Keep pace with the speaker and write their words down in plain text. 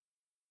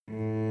Let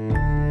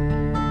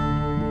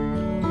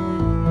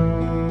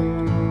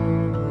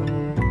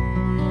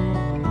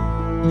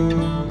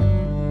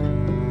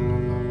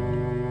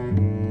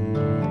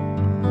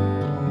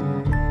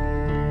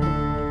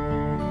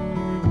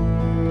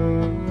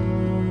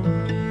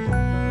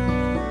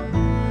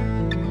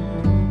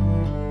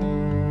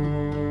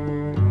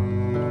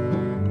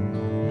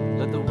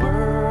the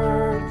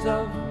words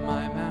of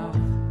my mouth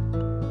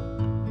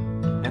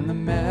and the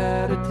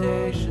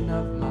meditation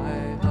of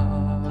my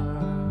heart,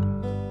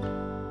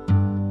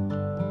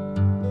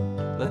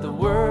 let the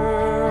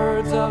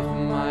words of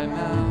my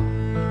mouth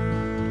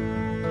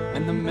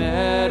and the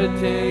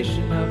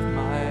meditation of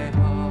my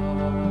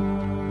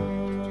heart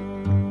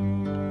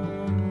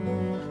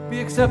be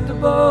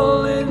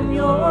acceptable in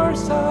your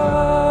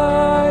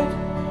sight,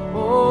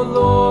 O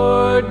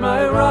Lord,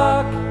 my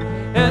rock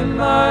and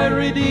my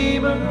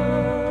Redeemer.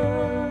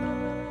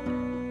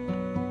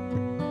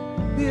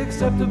 Be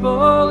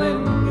acceptable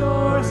in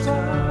your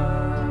sight.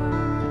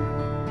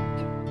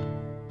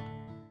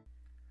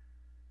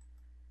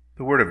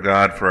 The Word of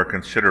God for our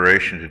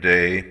consideration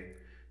today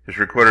is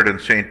recorded in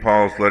St.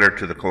 Paul's letter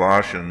to the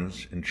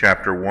Colossians in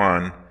chapter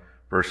 1,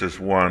 verses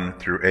 1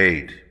 through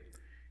 8.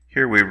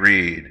 Here we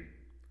read,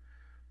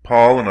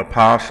 Paul, an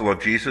apostle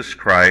of Jesus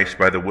Christ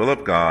by the will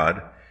of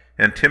God,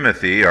 and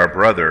Timothy, our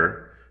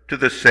brother, to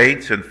the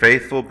saints and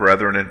faithful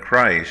brethren in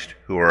Christ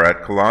who are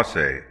at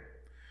Colossae.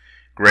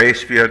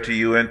 Grace be unto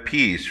you and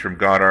peace from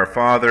God our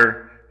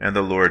Father and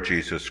the Lord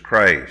Jesus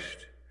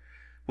Christ.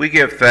 We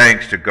give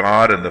thanks to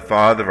God and the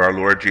Father of our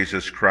Lord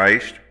Jesus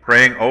Christ,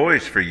 praying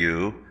always for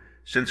you,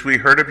 since we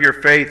heard of your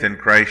faith in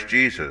Christ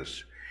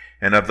Jesus,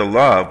 and of the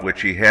love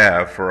which ye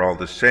have for all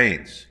the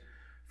saints,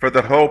 for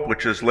the hope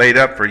which is laid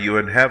up for you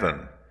in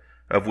heaven,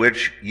 of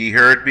which ye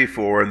heard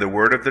before in the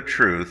word of the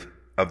truth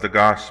of the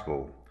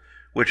gospel,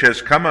 which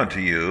has come unto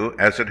you,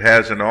 as it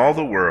has in all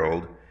the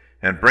world,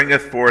 and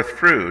bringeth forth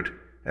fruit,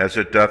 as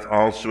it doth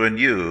also in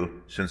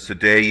you, since the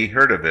day ye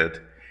heard of it,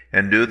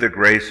 and knew the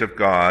grace of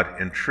God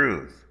in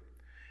truth.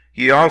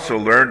 Ye also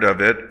learned of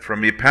it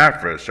from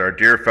Epaphras, our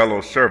dear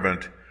fellow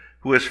servant,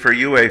 who is for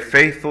you a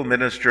faithful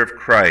minister of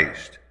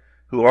Christ,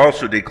 who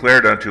also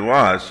declared unto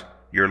us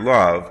your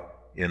love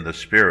in the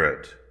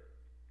Spirit.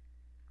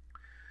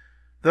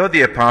 Though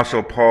the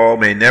Apostle Paul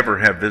may never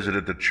have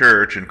visited the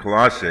church in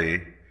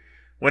Colossae,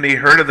 when he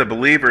heard of the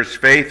believers'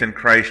 faith in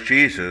Christ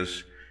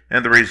Jesus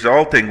and the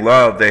resulting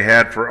love they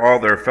had for all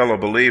their fellow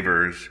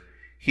believers,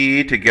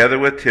 he, together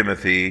with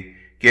Timothy,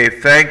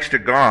 gave thanks to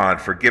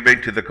God for giving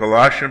to the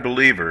Colossian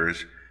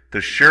believers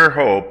the sure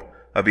hope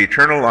of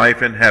eternal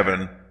life in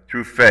heaven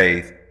through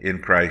faith in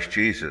Christ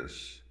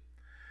Jesus.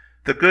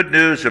 The good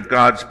news of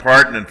God's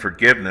pardon and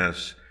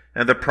forgiveness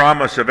and the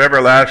promise of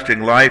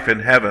everlasting life in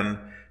heaven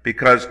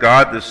because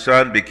God the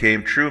Son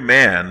became true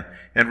man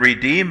and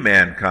redeemed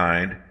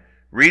mankind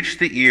reached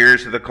the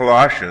ears of the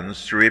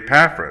Colossians through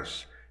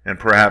Epaphras, and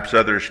perhaps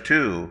others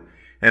too,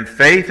 and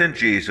faith in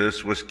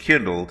Jesus was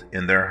kindled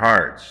in their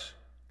hearts.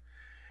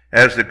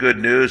 As the good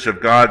news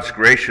of God's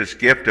gracious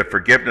gift of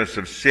forgiveness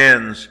of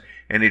sins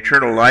and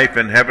eternal life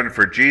in heaven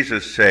for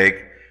Jesus'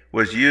 sake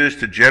was used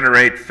to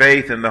generate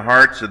faith in the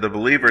hearts of the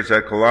believers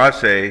at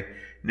Colossae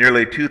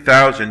nearly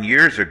 2,000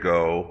 years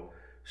ago,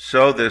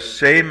 so this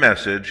same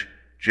message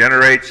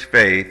generates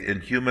faith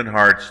in human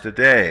hearts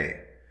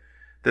today.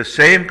 The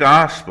same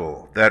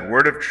gospel, that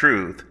word of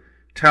truth,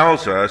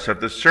 tells us of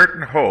the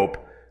certain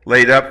hope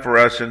laid up for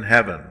us in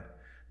heaven,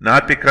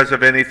 not because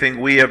of anything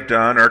we have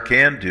done or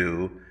can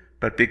do,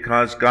 but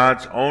because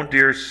God's own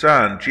dear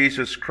Son,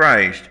 Jesus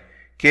Christ,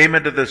 came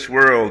into this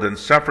world and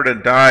suffered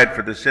and died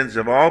for the sins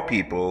of all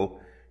people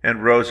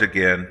and rose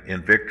again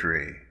in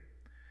victory.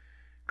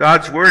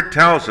 God's word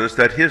tells us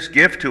that his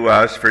gift to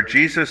us for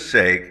Jesus'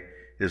 sake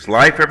is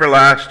life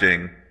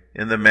everlasting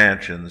in the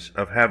mansions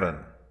of heaven.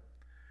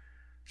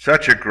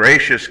 Such a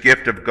gracious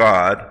gift of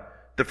God,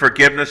 the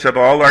forgiveness of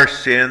all our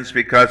sins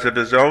because of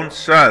his own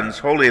Son's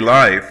holy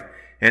life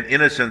and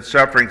innocent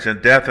sufferings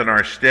and death in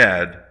our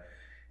stead,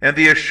 and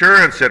the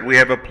assurance that we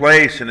have a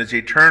place in his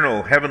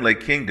eternal heavenly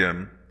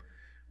kingdom,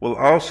 will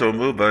also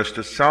move us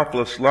to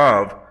selfless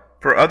love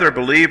for other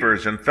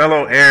believers and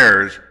fellow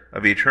heirs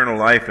of eternal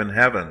life in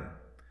heaven.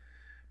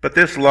 But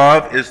this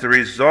love is the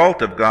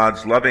result of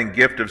God's loving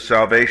gift of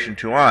salvation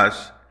to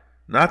us,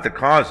 not the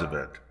cause of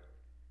it.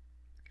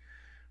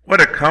 What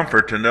a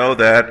comfort to know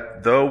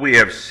that, though we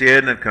have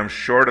sinned and come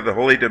short of the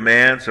holy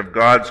demands of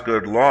God's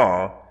good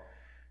law,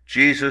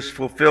 Jesus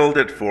fulfilled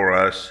it for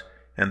us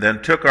and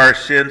then took our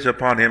sins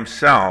upon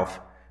himself,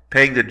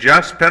 paying the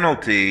just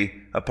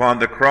penalty upon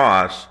the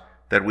cross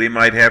that we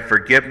might have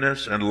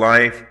forgiveness and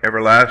life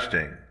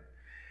everlasting.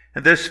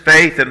 And this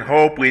faith and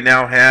hope we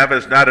now have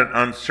is not an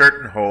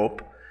uncertain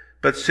hope,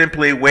 but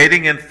simply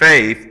waiting in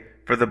faith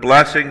for the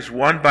blessings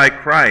won by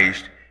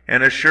Christ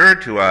and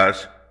assured to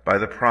us by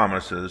the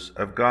promises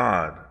of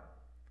God.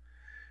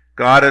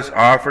 God has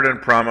offered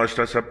and promised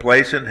us a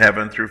place in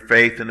heaven through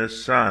faith in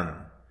his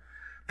Son.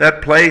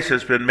 That place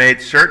has been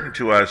made certain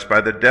to us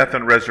by the death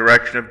and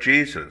resurrection of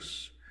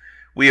Jesus.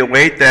 We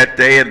await that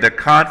day in the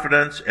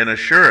confidence and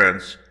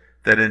assurance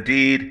that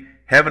indeed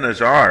heaven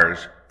is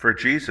ours for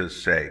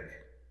Jesus' sake.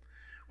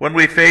 When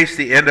we face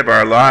the end of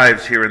our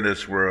lives here in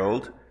this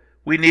world,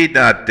 we need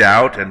not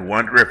doubt and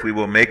wonder if we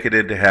will make it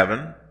into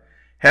heaven.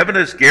 Heaven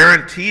is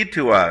guaranteed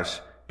to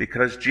us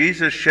because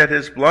Jesus shed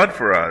his blood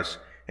for us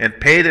and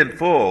paid in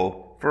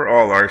full for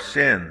all our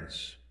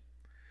sins.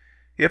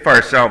 If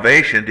our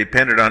salvation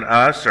depended on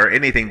us or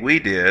anything we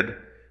did,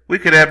 we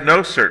could have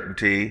no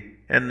certainty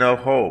and no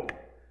hope.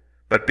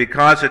 But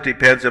because it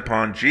depends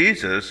upon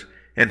Jesus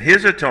and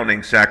his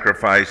atoning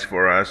sacrifice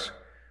for us,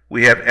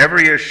 we have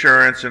every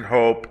assurance and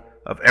hope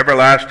of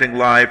everlasting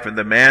life in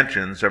the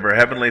mansions of our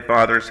Heavenly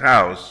Father's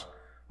house,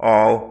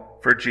 all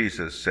for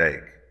Jesus'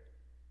 sake.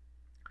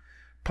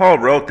 Paul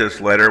wrote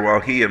this letter while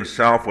he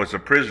himself was a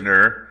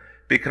prisoner,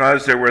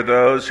 because there were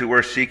those who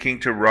were seeking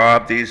to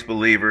rob these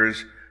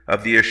believers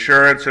of the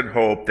assurance and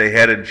hope they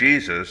had in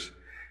Jesus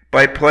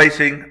by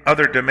placing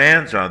other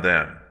demands on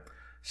them,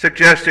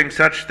 suggesting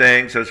such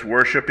things as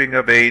worshiping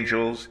of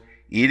angels,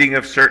 eating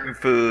of certain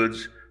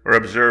foods, or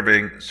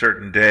observing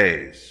certain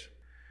days.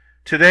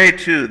 Today,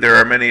 too, there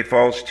are many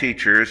false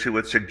teachers who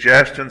would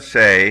suggest and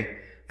say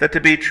that to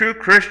be true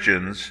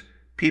Christians,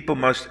 people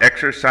must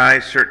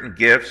exercise certain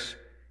gifts,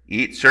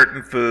 eat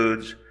certain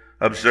foods,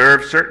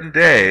 observe certain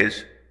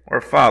days, or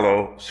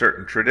follow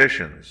certain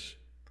traditions.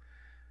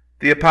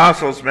 The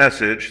apostles'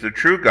 message, the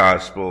true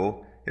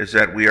gospel, is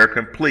that we are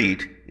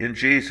complete in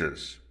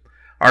Jesus.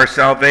 Our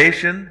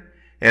salvation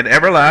and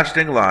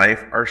everlasting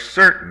life are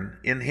certain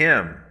in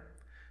him.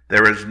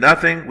 There is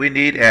nothing we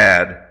need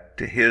add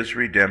to his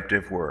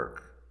redemptive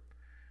work.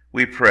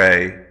 We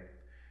pray,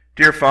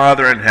 Dear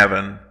Father in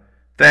heaven,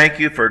 thank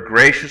you for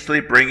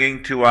graciously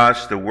bringing to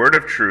us the word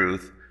of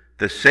truth,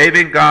 the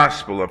saving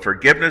gospel of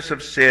forgiveness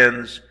of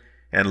sins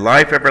and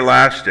life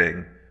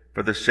everlasting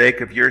for the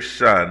sake of your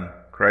Son,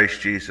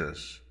 Christ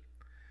Jesus.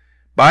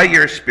 By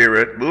your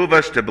Spirit, move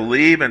us to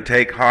believe and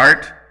take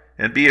heart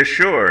and be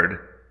assured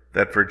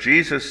that for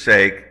Jesus'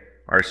 sake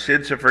our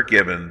sins are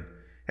forgiven,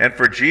 and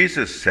for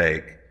Jesus'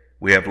 sake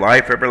we have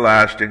life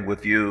everlasting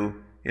with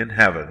you in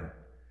heaven.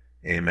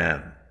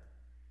 Amen.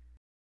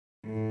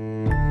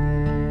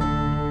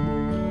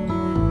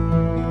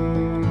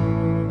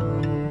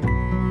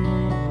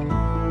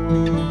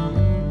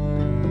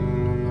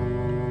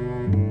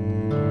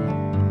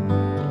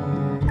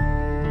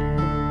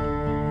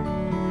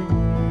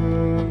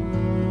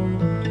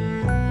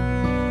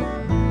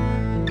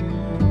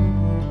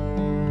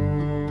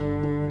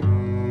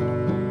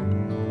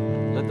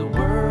 Let the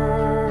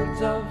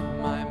words of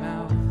my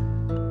mouth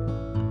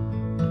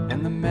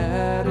and the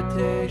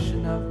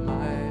meditation of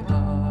my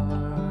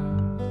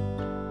heart,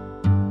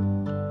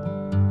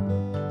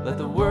 let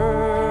the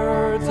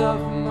words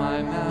of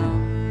my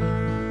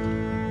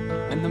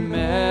mouth and the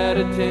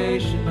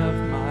meditation of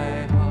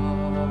my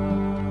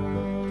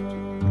heart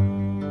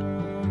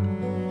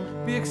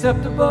be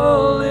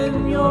acceptable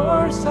in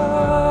your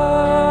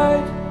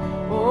sight,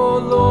 O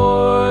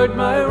Lord,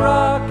 my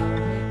rock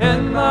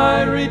and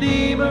my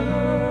Redeemer.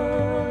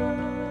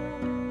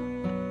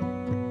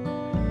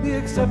 Be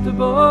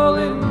acceptable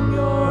in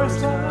your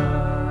sight.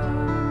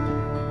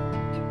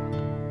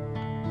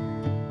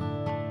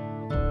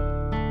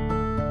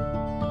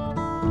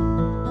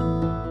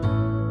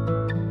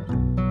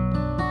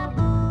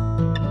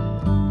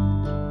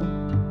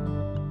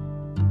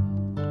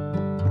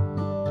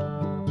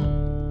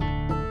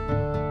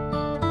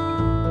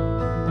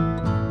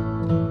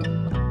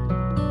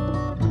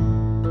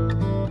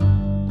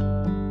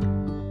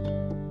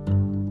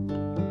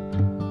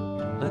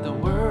 Let the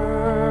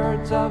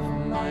words of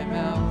my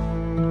mouth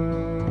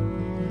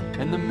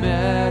and the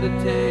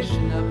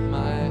meditation of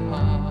my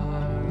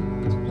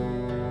heart,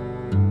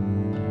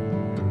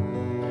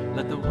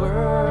 let the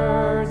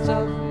words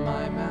of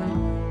my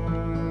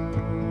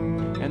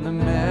mouth and the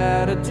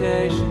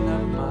meditation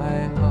of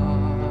my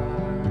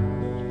heart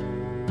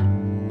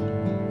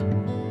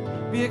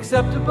be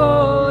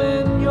acceptable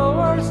in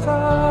your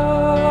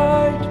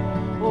sight,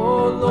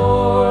 O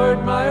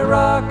Lord, my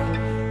rock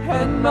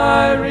and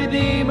my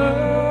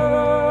Redeemer.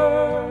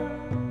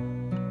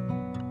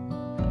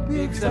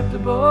 Be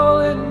acceptable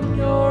in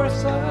your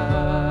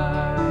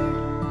sight.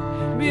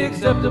 Be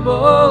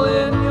acceptable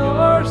in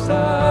your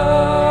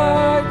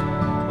sight,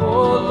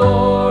 O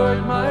Lord,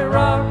 my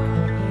rock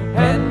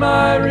and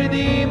my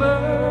Redeemer.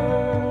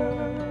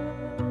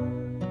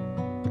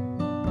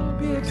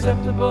 Be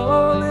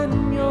acceptable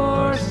in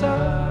your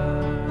sight.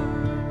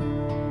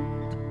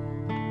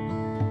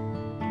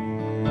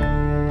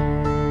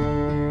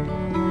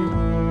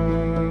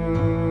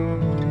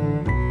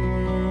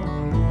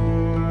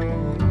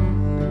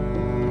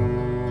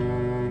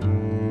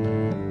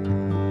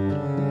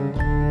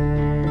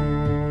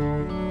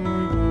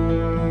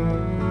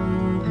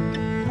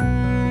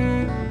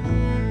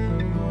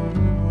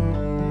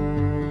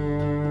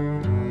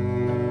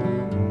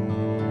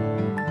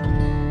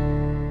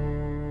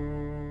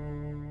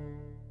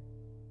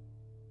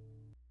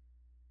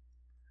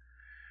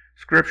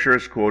 Scripture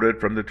is quoted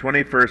from the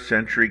 21st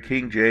century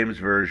King James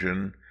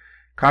Version,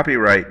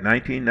 copyright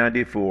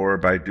 1994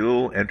 by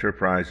Dual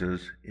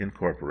Enterprises,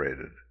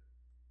 Incorporated.